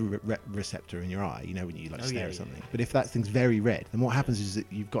the red receptor in your eye. You know when you like Oh, stare yeah, at yeah, something. But if that thing's very red, then what happens is that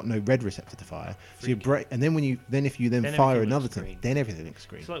you've got no red receptor to fire. So you Freaky. break, and then if you Then fire everything another looks thing, green. then everything looks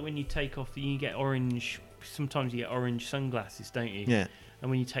green. It's like when you take off, you get orange. Sometimes you get orange sunglasses, don't you? Yeah.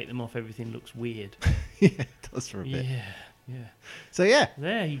 And when you take them off, everything looks weird. Yeah, it does for a bit. Yeah. Yeah. So yeah,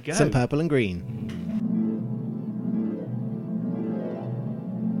 There you go. some purple and green.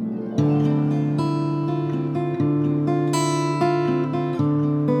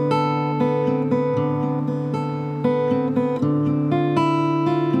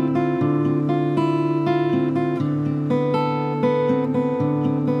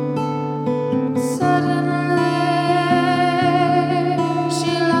 Suddenly,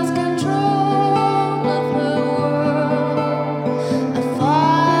 she lost control of her world. A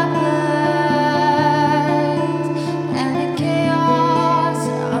fireplace and the chaos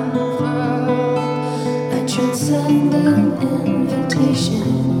unfurled. A transcendent invitation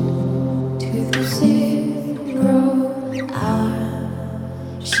to the 0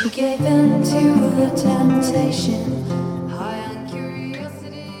 hour. She gave in to the temptation. High on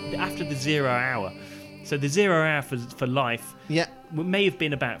curiosity. After the 0 hour. So the 0 hour for life Yeah. may have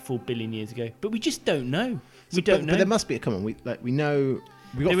been about 4 billion years ago, but we just don't know. We don't know. But there must be. Come on, we know.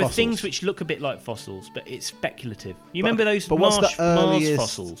 We got There are fossils. things which look a bit like fossils, but it's speculative. You remember those But what's Mars, the earliest, Mars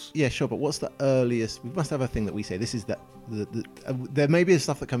fossils? Yeah, sure. But what's the earliest? We must have a thing that we say. This is there may be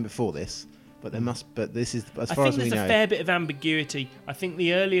stuff that come before this, but there must. But this is as I far think as we there's know. a fair bit of ambiguity. I think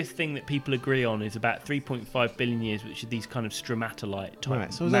the earliest thing that people agree on is about 3.5 billion years, which are these kind of stromatolite type.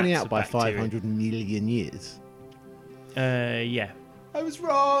 Right, so it was only mats out of by bacteria. 500 million years. Yeah. I was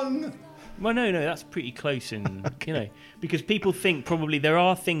wrong. Well, no, that's pretty close, and because people think probably there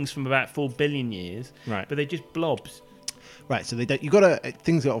are things from about 4 billion years, Right. But they're just blobs. Right, so you got to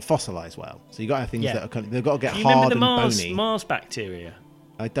things got to fossilize well. So you got to have things Yeah. that are kind of, they've got to get Do you remember hard the and Mars bony. Mars bacteria?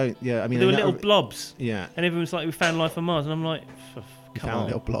 I don't. Yeah, I mean, There were I know- little blobs. Yeah, And everyone's like, we found life on Mars, and I'm like, we come found on.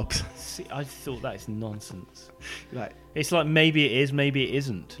 little blobs. See, I thought that is nonsense. Like, It's like maybe it is, maybe it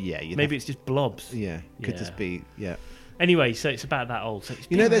isn't. yeah, you'd Maybe have- it's just blobs. yeah, could Yeah. just be yeah. Anyway, so it's about that old. So it's You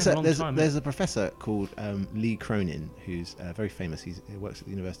been know, around there's a a long there's time, there's a professor called Lee Cronin who's very famous. He works at the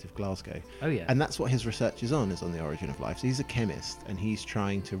University of Glasgow. Oh, yeah. And that's what his research is on the origin of life. So he's a chemist, and he's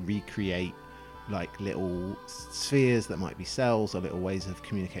trying to recreate like little spheres that might be cells or little ways of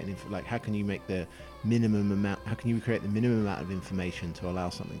communicating. Like, how can you make the minimum amount? How can you create the minimum amount of information to allow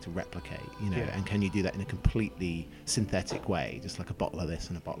something to replicate? Yeah. And can you do that in a completely synthetic way, just like a bottle of this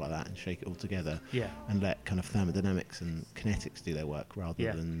and a bottle of that, and shake it all together? Yeah. And let kind of thermodynamics and kinetics do their work rather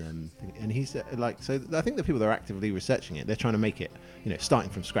Yeah. than. And he's like, so I think the people that are actively researching it, they're trying to make it, starting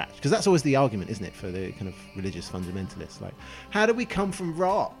from scratch, because that's always the argument, isn't it, for the kind of religious fundamentalists? Like, how do we come from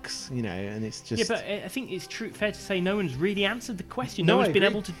rocks? And it's just. Yeah, but I think it's fair to say no one's really answered the question. No, No I one's been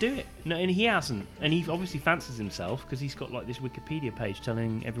agree. able to do it. No, and he hasn't. And he obviously fancies himself because he's got like this Wikipedia page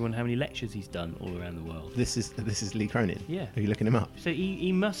telling everyone how many lectures he's done all around the world. This is Lee Cronin. Yeah. Are you looking him up? So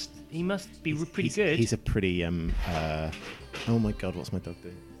he must be pretty He's- good. He's a pretty oh my god, what's my dog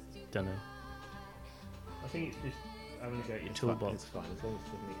doing? Don't know. I think it's just having a go at your It's toolbox. fine, as long as it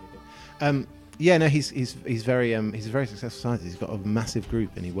doesn't eat anything. Yeah, no, he's very he's a very successful scientist. He's got a massive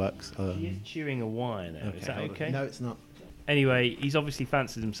group and he works. He is chewing a wire now. Is that hold on. okay? No, it's not. Anyway, he's obviously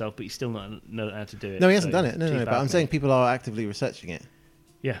fancied himself, but he's still not know how to do it. No, he hasn't so done it. No, too no. bad But I'm for saying him. people are actively researching it.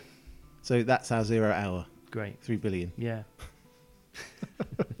 Yeah, So that's our 0 hour, great. 3 billion. Yeah.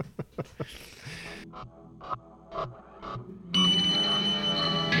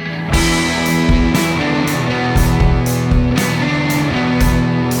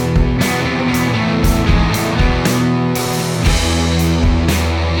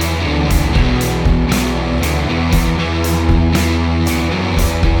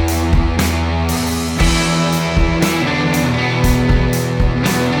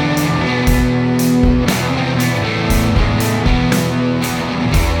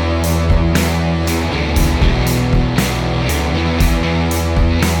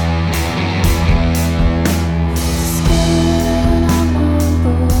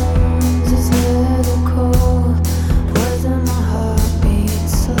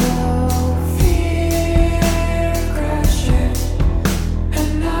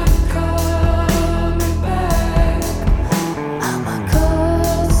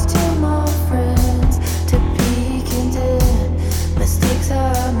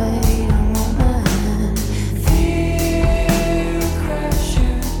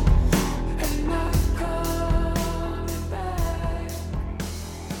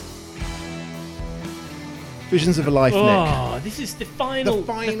 Visions of a Life, Nick. Oh, this is the final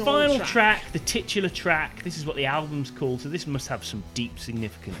final track, the titular track. This is what the album's called, so this must have some deep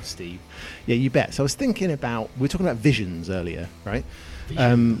significance, Steve. Yeah, you bet. So I was thinking about, we were talking about visions earlier, right?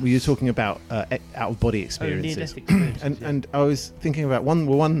 We were talking about out-of-body experiences. near-death experiences, yeah. And I was thinking about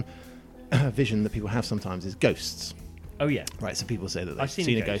one vision that people have sometimes is ghosts. Oh, yeah. Right, so people say that they've I've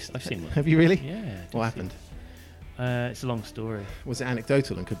seen a ghost. I've seen one. Have you really? Yeah. What happened? It's a long story. Was it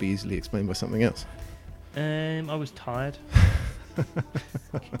anecdotal and could be easily explained by something else? I was tired.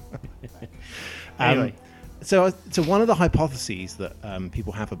 Anyway. So one of the hypotheses that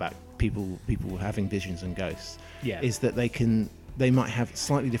people have about people having visions and ghosts is that they might have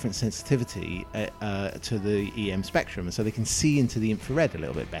slightly different sensitivity to the EM spectrum, and so they can see into the infrared a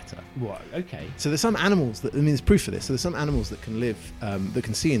little bit better. What? Okay. So there's some animals that, I mean, there's proof for this. So there's some animals that can live, that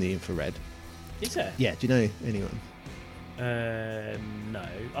can see in the infrared. Is there? Yeah. Do you know anyone? No.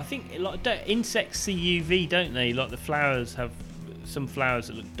 I think insects see UV, don't they? Like the flowers have some flowers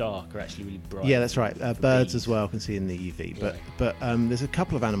that look dark are actually really bright. Yeah, that's right. Birds bees. as well can see in the UV, but Yeah. but there's a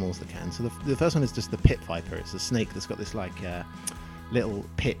couple of animals that can. So the first one is just the pit viper. It's a snake that's got this like little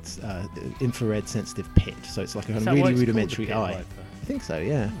pit, infrared sensitive pit. So it's like a Is kind that of why really it's called a rudimentary pit eye. viper? I think so.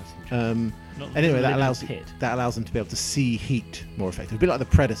 Yeah. That's interesting. Not Anyway, live in a pit. that allows them to be able to see heat more effectively. A bit like the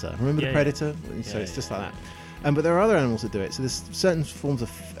predator. Remember Yeah, the yeah. predator? So Yeah, it's yeah, just yeah. like that. But there are other animals that do it. So there's certain forms of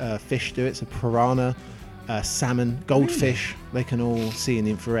fish do it. So piranha, salmon, goldfish, they can all see in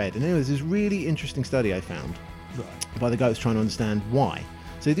the infrared. And anyway, there's this really interesting study I found by the guy who's trying to understand why.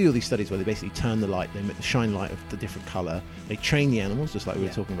 So they do all these studies where they basically turn the light, they make the shine light of the different colour, they train the animals, just like we were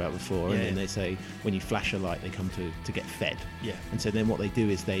talking about before, Yeah, and then yeah. they say when you flash a light, they come to get fed. Yeah. And so then what they do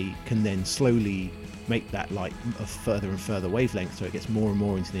is they can then slowly make that light a further and further wavelength, so it gets more and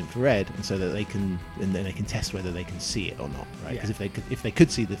more into the infrared, and so that they can, and then they can test whether they can see it or not, right? Because if they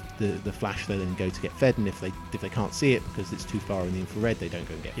could see the flash, they then go to get fed, and if they can't see it because it's too far in the infrared, they don't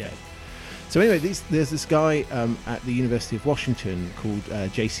go and get fed. So anyway, there's this guy at the University of Washington called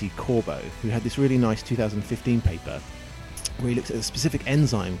J.C. Corbo, who had this really nice 2015 paper where he looked at a specific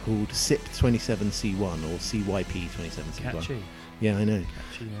enzyme called CYP27C1 or CYP27C1. Catchy. Yeah, I know.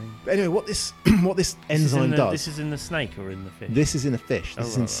 Catchy name. But anyway, what this enzyme does. This is in the snake or in the fish? This is in a fish. This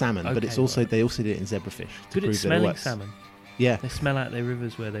is in right. salmon, but it's Okay, also right. they also did it in zebrafish to Good at prove that it smelling works. salmon. Yeah. They smell out their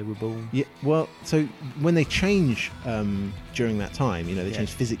rivers where they were born. Yeah. Well, so when they change during that time, they Yeah, change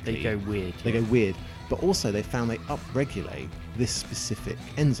physically. They go weird. They go weird. But also they found they upregulate this specific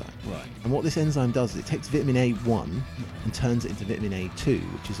enzyme. Right. And what this enzyme does is it takes vitamin A1 and turns it into vitamin A2,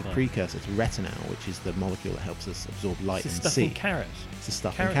 which is a Right. precursor to retinal, which is the molecule that helps us absorb light It's and the stuff see. in carrots. It's the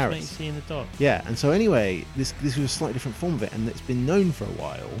stuff Carrots in make you carrots. see in the dark. Yeah, and so anyway, this was a slightly different form of it, and it's been known for a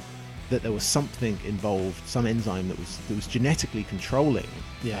while that there was something involved, some enzyme that was genetically controlling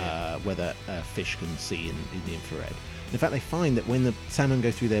whether fish can see in the infrared. In fact, they find that when the salmon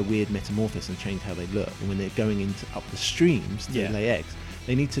go through their weird metamorphosis and change how they look, and when they're going up the streams to lay eggs,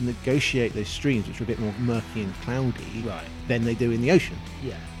 they need to negotiate those streams, which are a bit more murky and cloudy, than they do in the ocean.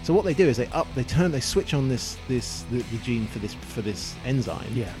 Yeah. So what they do is they switch on the gene for this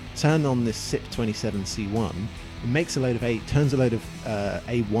enzyme, turn on this CYP27C1, it makes turns a load of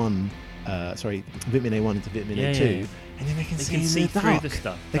vitamin A1 into vitamin A2, and then they can see in the through dark. the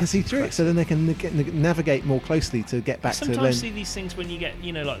stuff. They can see through it, so then they can navigate more closely to get back to the Sometimes lens. see these things when you get,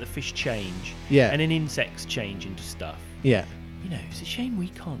 like the fish change. Yeah. And then insects change into stuff. Yeah. It's a shame we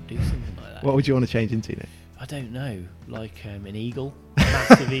can't do something like that. What would you want to change into, Nick? I don't know. Like an eagle. A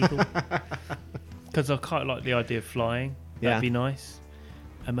massive eagle. Because I quite like the idea of flying. That'd Yeah. be nice.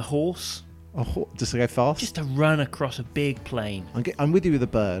 A horse. Just to go fast? Just to run across a big plain. I'm with you with a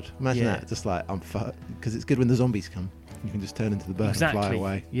bird. Imagine Yeah. that. Just like, because it's good when the zombies come. You can just turn into the bird and fly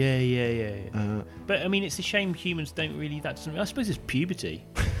away. Yeah. But I mean, it's a shame humans don't really. I suppose it's puberty.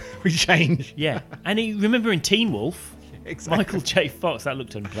 We change. Yeah. And remember in Teen Wolf, Exactly. Michael J. Fox, that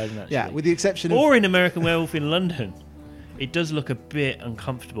looked unpleasant actually. Yeah, with the exception of... Or in American Werewolf in London. It does look a bit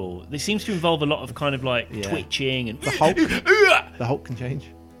uncomfortable. It seems to involve a lot of kind of like twitching and... The Hulk. The Hulk can change.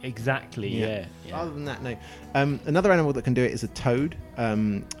 Exactly, yeah. Other than that, no. Another animal that can do it is a toad.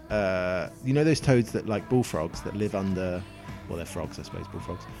 You know those toads that, like bullfrogs, that live under... Well, they're frogs, I suppose,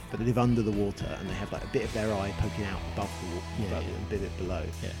 bullfrogs. But they live under the water, and they have like a bit of their eye poking out above the water, and a bit below.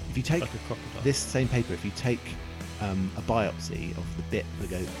 Yeah. If you take Like a crocodile. this same paper, if you take a biopsy of the bit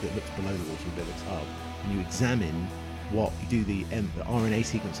that looks below the water, the bit that looks up, and you examine you do the RNA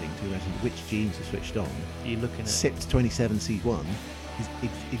sequencing to imagine which genes are switched on. You're looking at... CYP27C1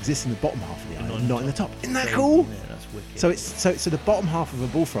 exists in the bottom half of the eye, Not and in not the in the top. top. Isn't that Yeah, cool? Yeah, that's wicked. So it's so the bottom half of a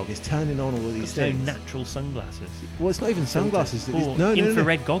bullfrog is turning on all of these so things. natural sunglasses. Well, it's not even sunglasses. It's, Or no,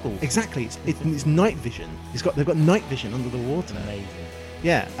 infrared goggles. Exactly. It's night vision. They've got night vision under the water. Amazing.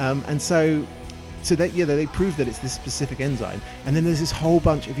 Yeah. And so they prove that it's this specific enzyme. And then there's this whole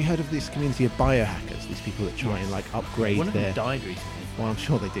bunch. Have you heard of this community of biohackers? These people that try and like upgrade One of their. them died recently. Well, I'm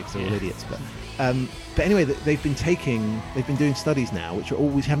sure they did because they're all Yeah. idiots. But anyway, they've been doing studies now,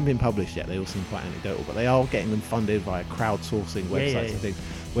 which haven't been published yet. They all seem quite anecdotal, but they are getting them funded via crowdsourcing websites and things,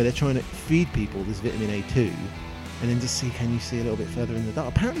 where they're trying to feed people this vitamin A2, and then just see, can you see a little bit further in the dark?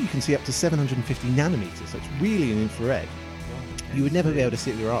 Apparently, you can see up to 750 nanometers, so it's really an infrared. You would never be able to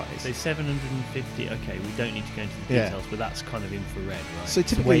see it with your eyes. So 750. Okay, we don't need to go into the Yeah. details, but that's kind of infrared, right? So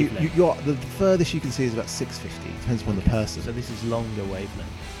It's a typically, wavelength. the furthest you can see is about 650. Depends upon the person. So this is longer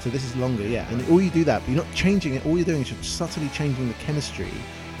wavelength. So this is longer, yeah. And all you do that, but you're not changing it. All you're doing is you're subtly changing the chemistry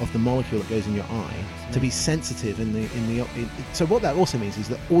of the molecule that goes in your eye to be sensitive so what that also means is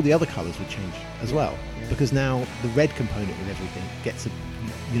that all the other colours would change as well, because now the red component with everything gets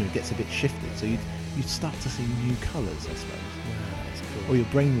a bit shifted. So you'd start to see new colours, I suppose. Wow, that's cool. Or your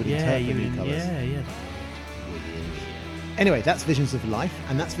brain would interpret you new would- colours. Yeah. Anyway, that's Visions of Life,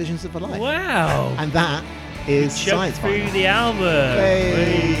 and that's Visions of a Life. Wow. And that is Chuck Science through Final. the album.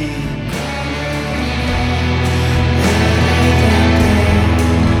 Hey.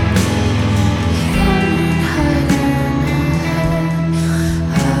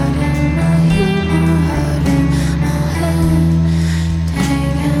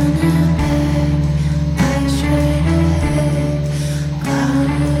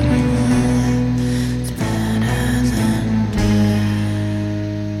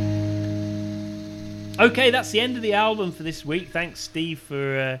 Okay, that's the end of the album for this week. Thanks, Steve,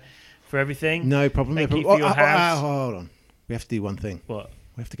 for everything. No problem. Thank no you problem. for your house. Hold on. We have to do one thing. What?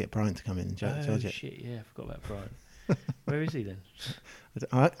 We have to get Brian to come in and judge Oh, it. shit, yeah, I forgot about Brian. Where is he then?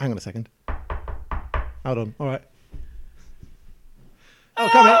 Hang on a second. Hold on. All right. Oh,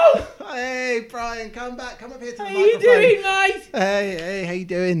 come here. Hey, Brian, come back. Come up here to the How microphone. you doing, mate? Hey, how you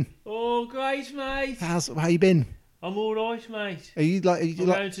doing? Oh, great, mate. How you been? I'm all right, mate. Are you like? I'm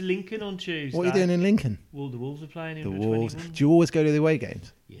going to Lincoln on Tuesday. What are you doing in Lincoln? Well, the Wolves are playing in The under Wolves. 21. Do you always go to the away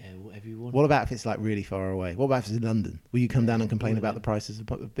games? Yeah, well, everyone. What about if it's like really far away? What about if it's in London? Will you come down and complain about the prices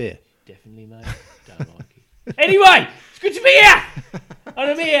of beer? Definitely, mate. Don't like it. Anyway, it's good to be here.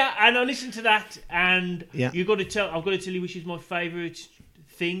 And I'm here, and I listen to that, and Yeah. I've got to tell you which is my favourite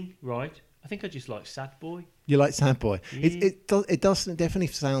thing, right? I think I just like Sad Boy. You like Sad Boy? Yeah. It does definitely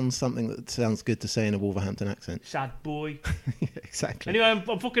sound something that sounds good to say in a Wolverhampton accent. Sad Boy. Yeah, exactly. Anyway,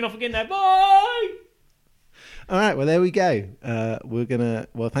 I'm fucking off again now. Bye. All right, well, there we go.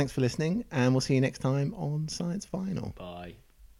 Thanks for listening, and we'll see you next time on Science Final. Bye.